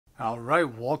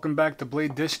Alright, welcome back to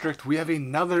Blade District. We have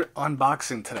another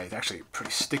unboxing today. It's actually pretty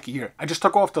sticky here. I just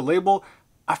took off the label.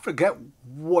 I forget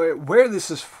where this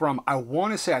is from. I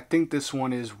want to say I think this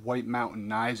one is White Mountain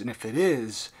Knives, and if it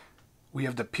is, we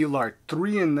have the Pilar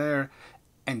 3 in there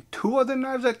and two other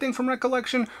knives, I think, from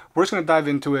recollection. We're just going to dive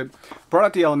into it. Brought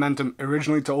out the Elementum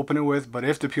originally to open it with, but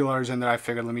if the Pilar is in there, I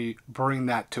figured let me bring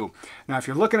that too. Now, if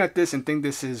you're looking at this and think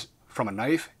this is from a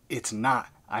knife, it's not.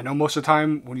 I know most of the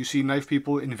time when you see knife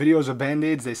people in videos of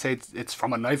Band-Aids, they say it's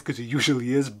from a knife because it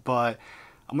usually is, but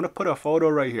I'm going to put a photo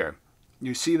right here.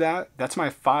 You see that? That's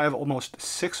my almost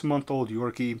 6-month-old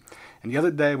Yorkie. And the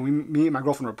other day, me and my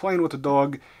girlfriend were playing with the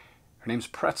dog. Her name's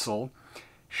Pretzel.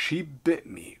 She bit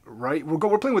me right.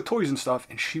 We're playing with toys and stuff,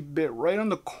 and she bit right on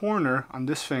the corner on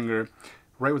this finger,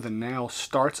 right where the nail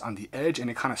starts on the edge, and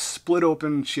it kind of split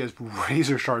open. She has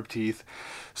razor sharp teeth.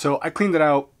 So I cleaned it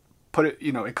out, put it,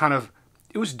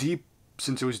 it was deep.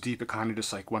 Since it was deep, it kind of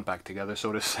just like went back together,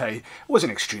 so to say. It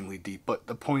wasn't extremely deep, but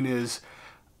the point is,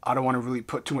 I don't want to really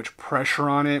put too much pressure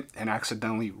on it and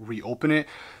accidentally reopen it.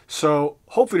 So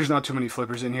hopefully there's not too many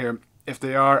flippers in here. If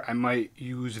they are, I might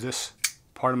use this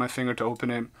part of my finger to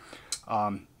open it.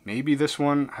 Maybe this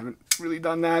one. I haven't really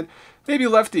done that. Maybe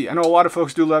lefty. I know a lot of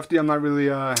folks do lefty. I'm not really,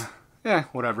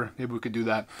 whatever. Maybe we could do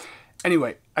that.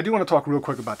 Anyway, I do want to talk real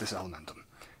quick about this Elementum.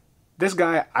 This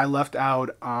guy I left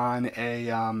out on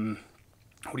a,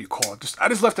 what do you call it? I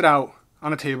just left it out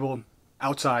on a table,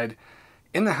 outside,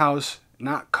 in the house,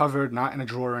 not covered, not in a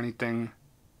drawer or anything.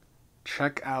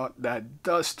 Check out that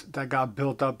dust that got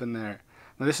built up in there.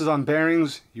 Now this is on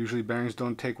bearings. Usually bearings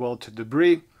don't take well to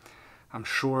debris. I'm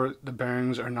sure the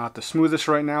bearings are not the smoothest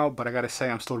right now, but I gotta say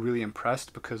I'm still really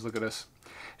impressed because look at this.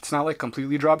 It's not like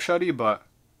completely drop shutty, but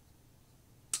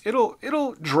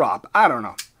it'll drop. I don't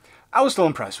know. I was still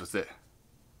impressed with it.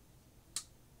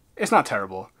 It's not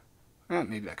terrible.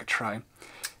 Maybe I could try.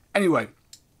 Anyway,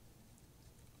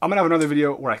 I'm going to have another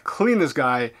video where I clean this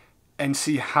guy and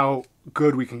see how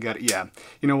good we can get it. Yeah,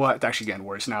 you know what? It's actually getting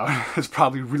worse now. It's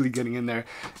probably really getting in there.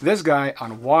 This guy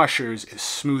on washers is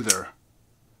smoother.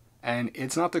 And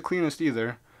it's not the cleanest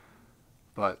either.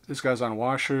 But this guy's on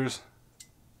washers.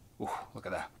 Ooh, look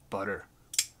at that. Butter.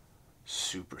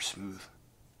 Super smooth.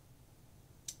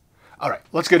 Alright,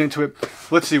 let's get into it.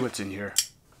 Let's see what's in here.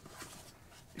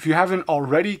 If you haven't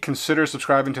already, consider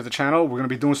subscribing to the channel. We're going to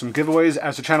be doing some giveaways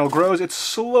as the channel grows. It's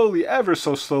slowly, ever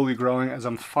so slowly growing as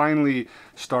I'm finally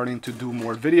starting to do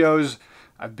more videos.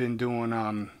 I've been doing,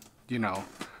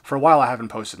 for a while I haven't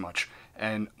posted much.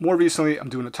 And more recently, I'm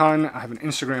doing a ton. I have an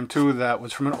Instagram too that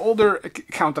was from an older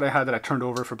account that I had that I turned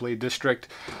over for Blade District.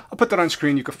 I'll put that on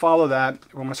screen. You can follow that.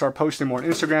 I'm going to start posting more on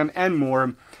Instagram and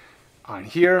more on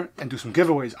here and do some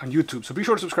giveaways on YouTube. So be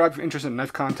sure to subscribe if you're interested in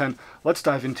knife content. Let's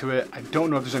dive into it. I don't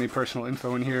know if there's any personal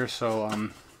info in here, so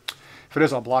if it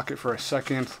is, I'll block it for a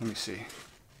second. Let me see.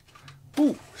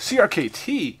 Ooh,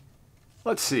 CRKT.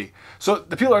 Let's see. So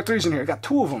the Pilar 3's in here. I got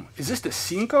two of them. Is this the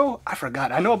Cinco? I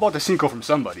forgot. I know I bought the Cinco from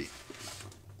somebody.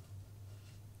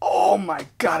 Oh my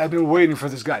god, I've been waiting for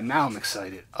this guy. Now I'm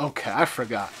excited. Okay, I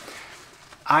forgot.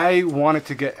 I wanted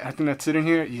to get, I think that's it in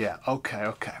here. Yeah,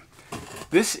 okay.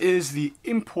 This is the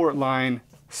import line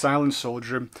Silent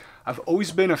Soldier. I've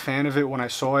always been a fan of it when I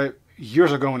saw it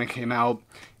years ago when it came out.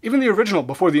 Even the original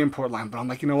before the import line. But I'm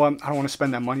like, you know what? I don't want to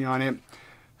spend that money on it.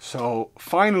 So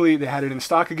finally, they had it in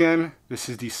stock again. This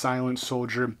is the Silent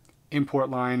Soldier import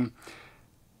line.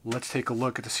 Let's take a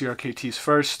look at the CRKTs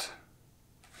first.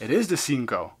 It is the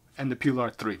Cinco and the Pilar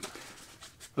 3.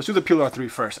 Let's do the Pilar 3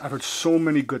 first. I've heard so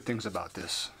many good things about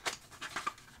this.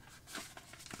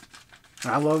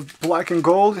 I love black and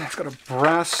gold. It's got a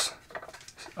brass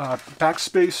back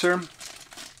spacer.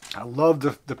 I love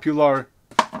the Pilar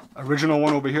original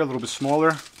one over here, a little bit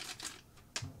smaller.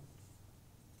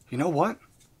 You know what?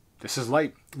 This is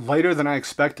lighter than I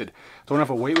expected. Don't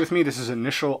have a weight with me. This is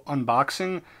initial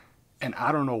unboxing, and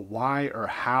I don't know why or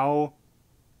how.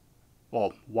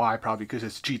 Well, why probably because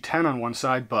it's G10 on one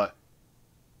side, but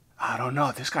I don't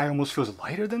know. This guy almost feels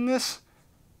lighter than this.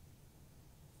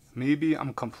 Maybe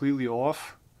I'm completely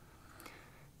off.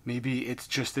 Maybe it's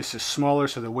just this is smaller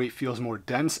so the weight feels more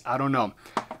dense. I don't know.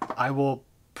 I will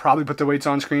probably put the weights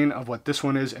on screen of what this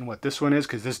one is and what this one is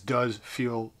because this does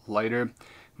feel lighter.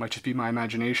 Might just be my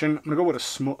imagination. I'm going to go with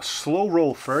a slow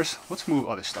roll first. Let's move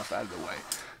other stuff out of the way.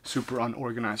 Super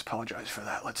unorganized. Apologize for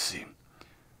that. Let's see.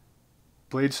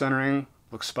 Blade centering.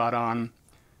 Looks spot on.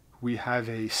 We have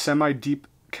a semi-deep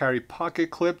carry pocket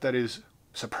clip that is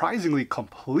surprisingly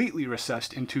completely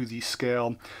recessed into the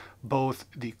scale, both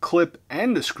the clip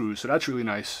and the screws, so that's really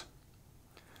nice.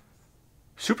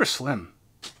 Super slim.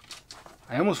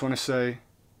 I almost want to say,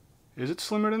 is it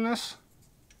slimmer than this?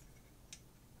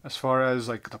 as far as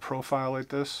like the profile like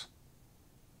this.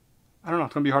 I don't know,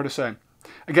 it's gonna be hard to say.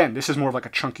 Again, this is more of like a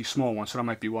chunky small one, so that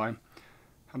might be why.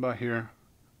 How about here?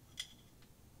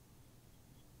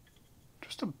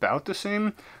 Just about the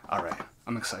same. All right,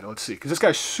 I'm excited. Let's see, because this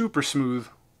guy's super smooth.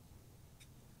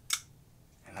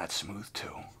 And that's smooth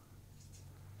too.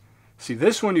 See,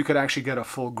 this one you could actually get a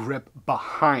full grip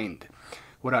behind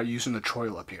without using the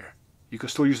choil up here. You could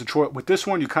still use the choil. With this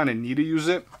one, you kind of need to use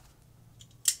it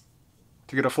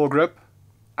to get a full grip.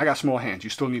 I got small hands. You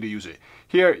still need to use it.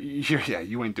 Here, yeah,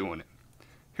 you ain't doing it.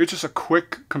 Here's just a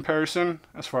quick comparison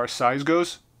as far as size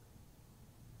goes.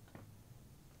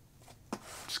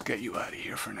 Let's get you out of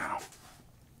here for now.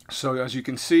 So as you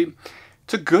can see,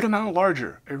 it's a good amount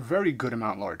larger, a very good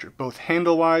amount larger, both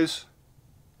handle-wise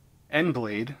and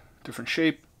blade, different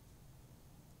shape.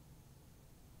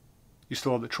 You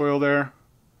still have the choil there.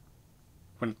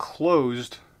 When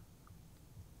closed,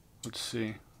 let's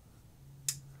see,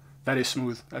 that is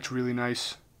smooth. That's really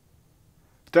nice.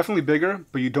 Definitely bigger,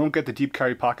 but you don't get the deep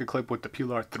carry pocket clip with the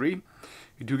Pilar 3.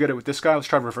 You do get it with this guy. Let's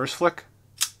try reverse flick.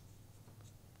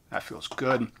 That feels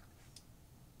good.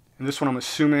 And this one I'm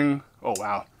assuming, oh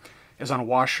wow, is on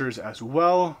washers as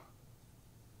well.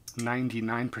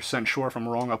 99% sure. If I'm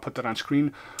wrong, I'll put that on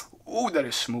screen. Ooh, that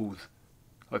is smooth.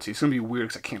 Let's see, it's gonna be weird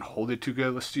because I can't hold it too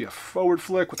good. Let's do a forward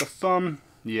flick with the thumb.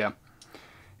 Yeah,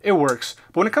 it works.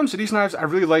 But when it comes to these knives, I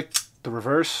really like the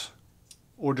reverse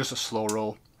or just a slow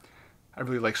roll. I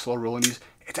really like slow rolling these.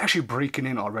 It's actually breaking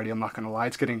in already, I'm not gonna lie.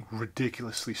 It's getting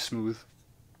ridiculously smooth.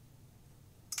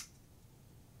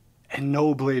 And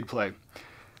no blade play.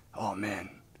 Oh man,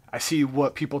 I see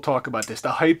what people talk about this.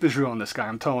 The hype is real on this guy,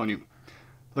 I'm telling you.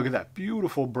 Look at that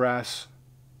beautiful brass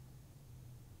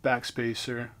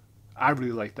backspacer. I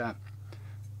really like that.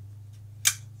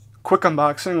 Quick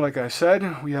unboxing, like I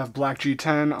said, we have black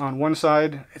G10 on one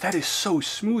side. That is so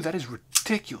smooth, that is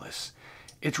ridiculous.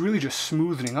 It's really just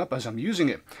smoothing up as I'm using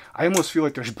it. I almost feel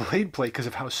like there's blade play because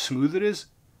of how smooth it is,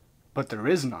 but there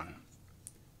is none.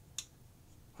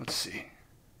 Let's see.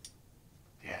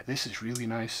 Yeah, this is really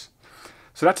nice.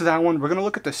 So that's that one. We're going to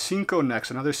look at the Cinco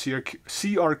next, another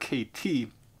CRKT.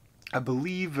 I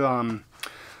believe, I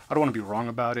don't want to be wrong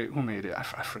about it. Who made it? I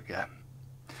forget.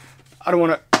 I don't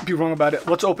want to be wrong about it.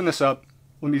 Let's open this up.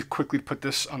 Let me quickly put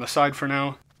this on the side for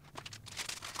now.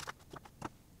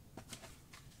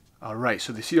 All right,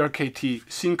 so the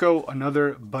CRKT Cinco,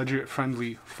 another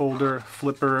budget-friendly folder,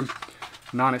 flipper,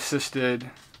 non-assisted.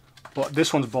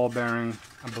 This one's ball bearing,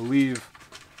 I believe.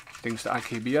 Thanks to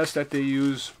IKBS that they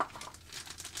use.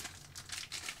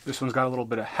 This one's got a little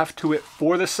bit of heft to it.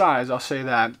 For the size, I'll say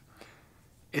that.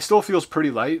 It still feels pretty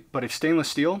light, but it's stainless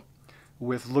steel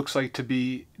with looks like to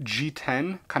be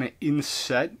G10 kind of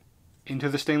inset into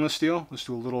the stainless steel. Let's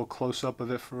do a little close-up of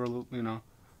it for a little, you know.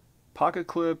 Pocket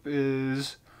clip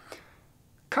is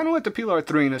kind of like the Pilar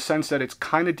 3 in the sense that it's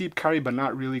kind of deep carry, but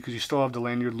not really because you still have the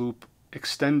lanyard loop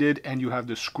extended and you have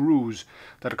the screws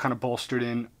that are kind of bolstered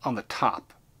in on the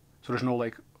top. So there's no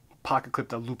like pocket clip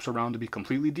that loops around to be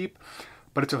completely deep,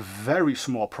 but it's a very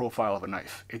small profile of a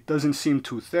knife. It doesn't seem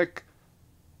too thick.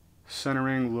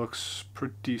 Centering looks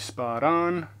pretty spot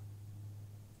on.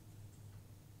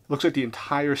 Looks like the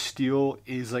entire steel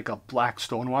is like a black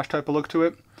stonewash type of look to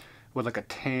it with like a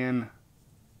tan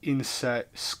inset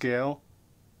scale.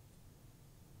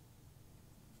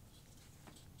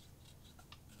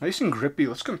 Nice and grippy.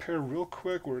 Let's compare real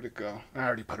quick. Where'd it go? I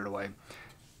already put it away.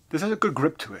 This has a good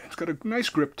grip to it. It's got a nice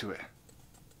grip to it.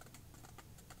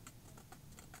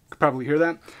 Could probably hear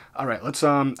that. All right, let's,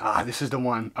 this is the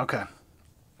one. Okay.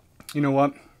 You know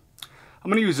what? I'm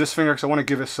going to use this finger because I want to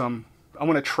give it some, I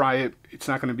want to try it. It's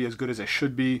not going to be as good as it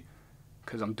should be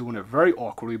because I'm doing it very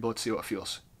awkwardly, but let's see how it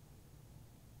feels.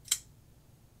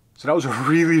 So that was a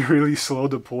really, really slow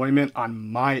deployment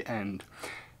on my end,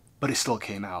 but it still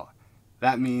came out.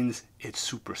 That means it's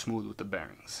super smooth with the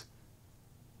bearings.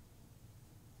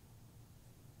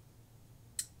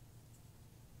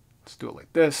 Let's do it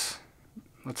like this.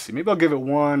 Let's see, maybe I'll give it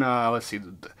one, let's see,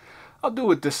 I'll do it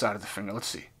with this side of the finger, let's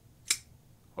see.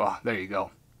 Oh, there you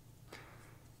go.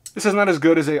 This is not as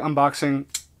good as a unboxing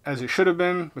as it should have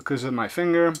been because of my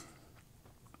finger.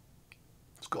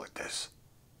 Let's go like this.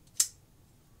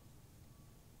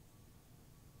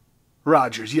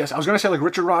 Rogers, yes, I was going to say like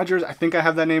Richard Rogers. I think I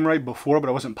have that name right before, but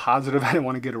I wasn't positive. I didn't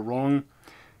want to get it wrong.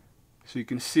 So you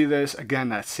can see this, again,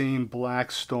 that same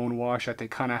black stone wash that they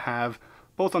kind of have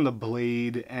both on the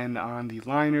blade and on the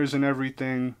liners and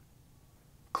everything.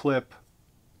 Clip.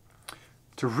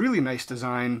 It's a really nice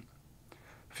design.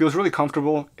 Feels really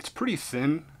comfortable. It's pretty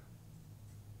thin.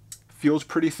 Feels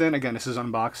pretty thin. Again, this is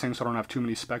unboxing, so I don't have too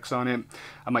many specs on it.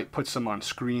 I might put some on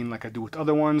screen like I do with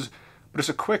other ones. But it's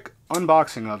a quick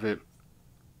unboxing of it.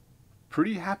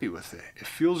 Pretty happy with it. It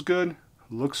feels good,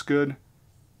 looks good,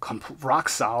 rock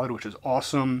solid, which is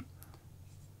awesome.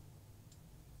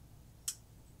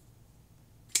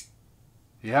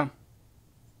 Yeah.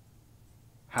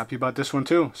 Happy about this one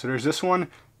too. So there's this one.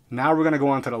 Now we're going to go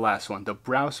on to the last one, the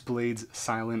Brous Blades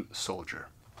Silent Soldier.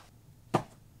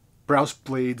 Brous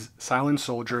Blades Silent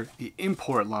Soldier, the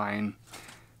import line,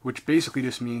 which basically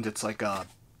just means it's like a,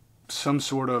 some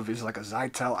sort of, is like a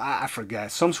Zytel, I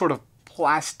forget, some sort of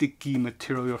plasticky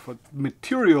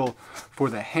material for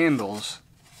the handles.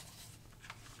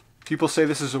 People say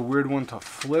this is a weird one to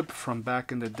flip from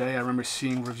back in the day. I remember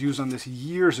seeing reviews on this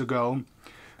years ago.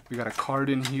 We got a card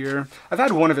in here. I've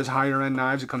had one of his higher end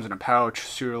knives. It comes in a pouch,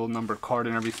 serial number card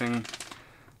and everything.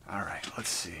 All right, let's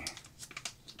see.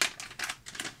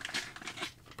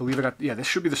 I believe I got, yeah, this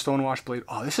should be the stonewash blade.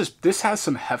 Oh, this has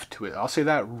some heft to it. I'll say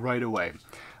that right away.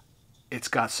 It's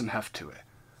got some heft to it.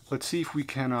 Let's see if we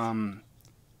can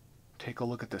take a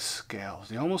look at the scales.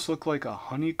 They almost look like a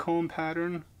honeycomb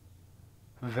pattern.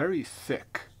 Very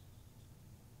thick.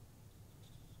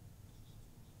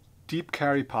 Deep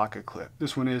carry pocket clip.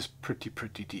 This one is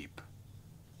pretty deep.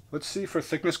 Let's see for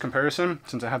thickness comparison,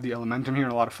 since I have the Elementum here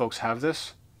and a lot of folks have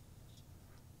this.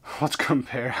 Let's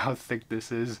compare how thick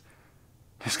this is.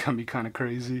 This can be kind of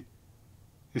crazy.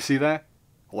 You see that?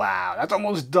 Wow, that's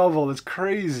almost double. It's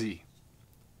crazy.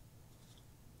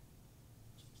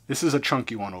 This is a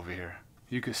chunky one over here.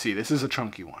 You can see this is a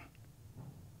chunky one.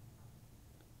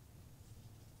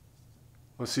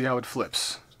 Let's see how it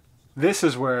flips. This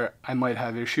is where I might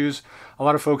have issues. A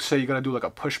lot of folks say you gotta do like a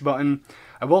push button.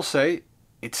 I will say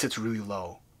it sits really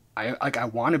low. I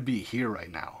want to be here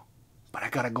right now, but I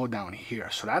gotta go down here.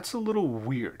 So that's a little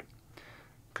weird.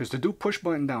 Because to do push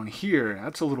button down here,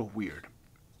 that's a little weird.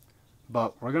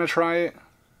 But we're gonna try it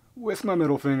with my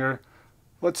middle finger.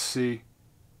 Let's see.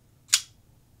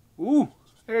 Ooh,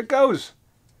 there it goes.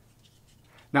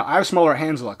 Now I have smaller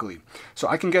hands luckily, so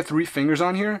I can get 3 fingers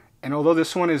on here. And although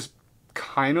this one is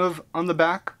kind of on the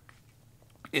back,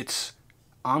 it's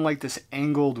on like this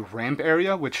angled ramp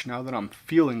area, which now that I'm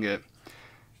feeling it,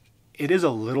 it is a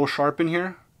little sharp in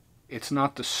here. It's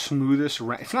not the smoothest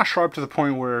ramp. It's not sharp to the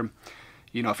point where,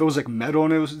 you know, if it was like metal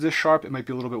and it was this sharp, it might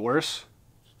be a little bit worse.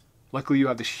 Luckily you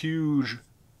have this huge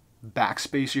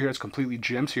backspace here. It's completely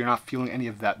jimped, so you're not feeling any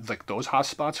of that, like those hot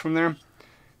spots from there.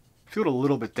 Feel it a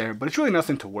little bit there, but it's really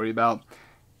nothing to worry about.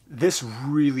 This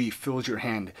really fills your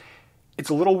hand. It's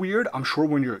a little weird, I'm sure,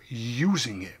 when you're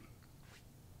using it.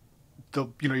 You're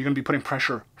going to be putting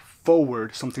pressure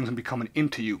forward, something's going to be coming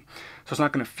into you. So it's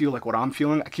not going to feel like what I'm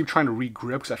feeling. I keep trying to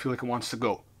re-grip because I feel like it wants to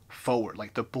go forward.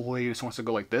 Like the blade just wants to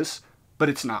go like this, but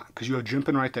it's not, because you have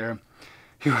jimping right there.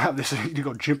 You have this, you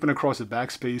go jimping across the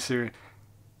backspace here.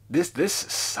 This is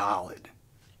solid.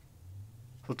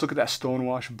 Let's look at that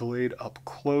stonewash blade up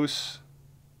close.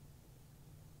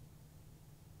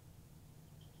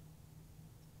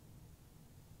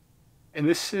 And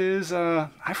this is,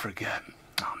 I forget.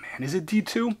 Oh man, is it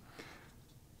D2?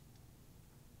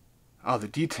 Oh, the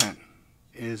D10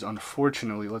 is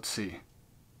unfortunately, let's see.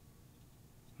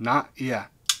 Not, yeah.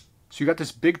 So you got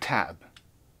this big tab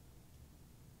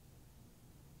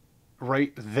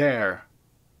right there.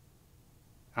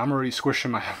 I'm already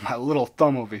squishing my little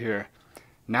thumb over here.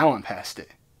 Now I'm past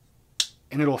it.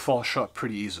 And it'll fall shut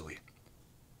pretty easily.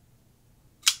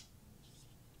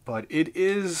 But it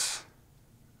is...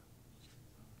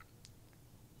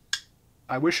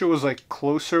 I wish it was like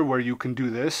closer where you can do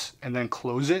this and then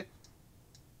close it.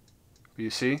 But you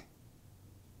see?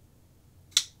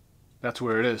 That's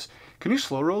where it is. Can you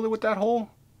slow roll it with that hole?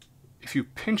 If you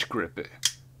pinch grip it.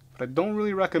 But I don't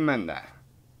really recommend that.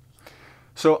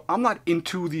 So I'm not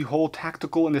into the whole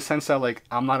tactical in the sense that like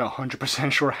I'm not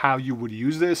 100% sure how you would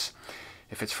use this.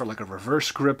 If it's for like a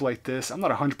reverse grip like this, I'm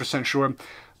not 100% sure.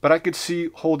 But I could see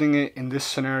holding it in this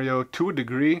scenario to a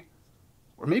degree.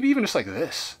 Or maybe even just like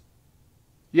this.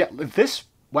 Yeah, this,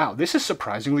 wow, this is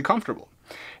surprisingly comfortable.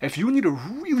 If you need to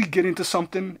really get into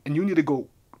something and you need to go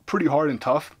pretty hard and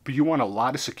tough, but you want a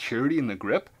lot of security in the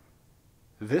grip,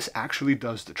 this actually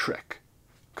does the trick.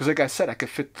 Because like I said, I could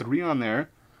fit 3 on there,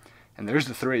 and there's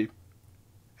the 3.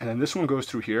 And then this one goes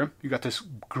through here. You got this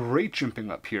great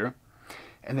jimping up here.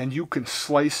 And then you can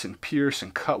slice and pierce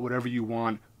and cut whatever you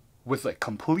want with like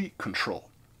complete control.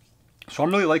 So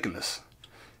I'm really liking this.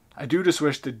 I do just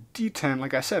wish the D10,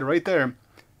 like I said right there,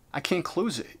 I can't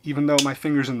close it, even though my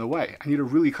finger's in the way. I need to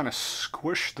really kind of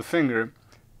squish the finger,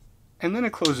 and then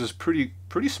it closes pretty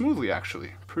smoothly,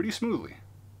 actually. Pretty smoothly.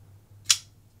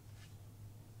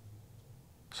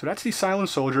 So that's the Silent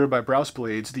Soldier by Brous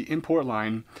Blades, the import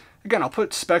line. Again, I'll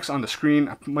put specs on the screen.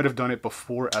 I might have done it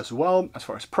before as well, as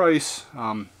far as price,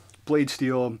 blade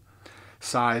steel,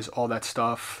 size, all that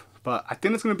stuff. But I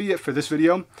think that's going to be it for this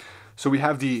video. So we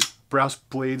have the Brous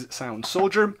Blades Silent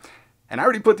Soldier, and I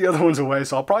already put the other ones away,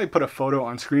 so I'll probably put a photo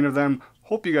on screen of them.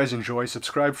 Hope you guys enjoy.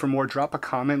 Subscribe for more. Drop a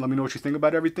comment. Let me know what you think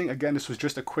about everything. Again, this was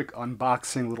just a quick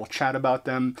unboxing, little chat about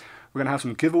them. We're going to have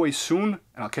some giveaways soon,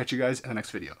 and I'll catch you guys in the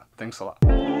next video. Thanks a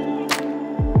lot.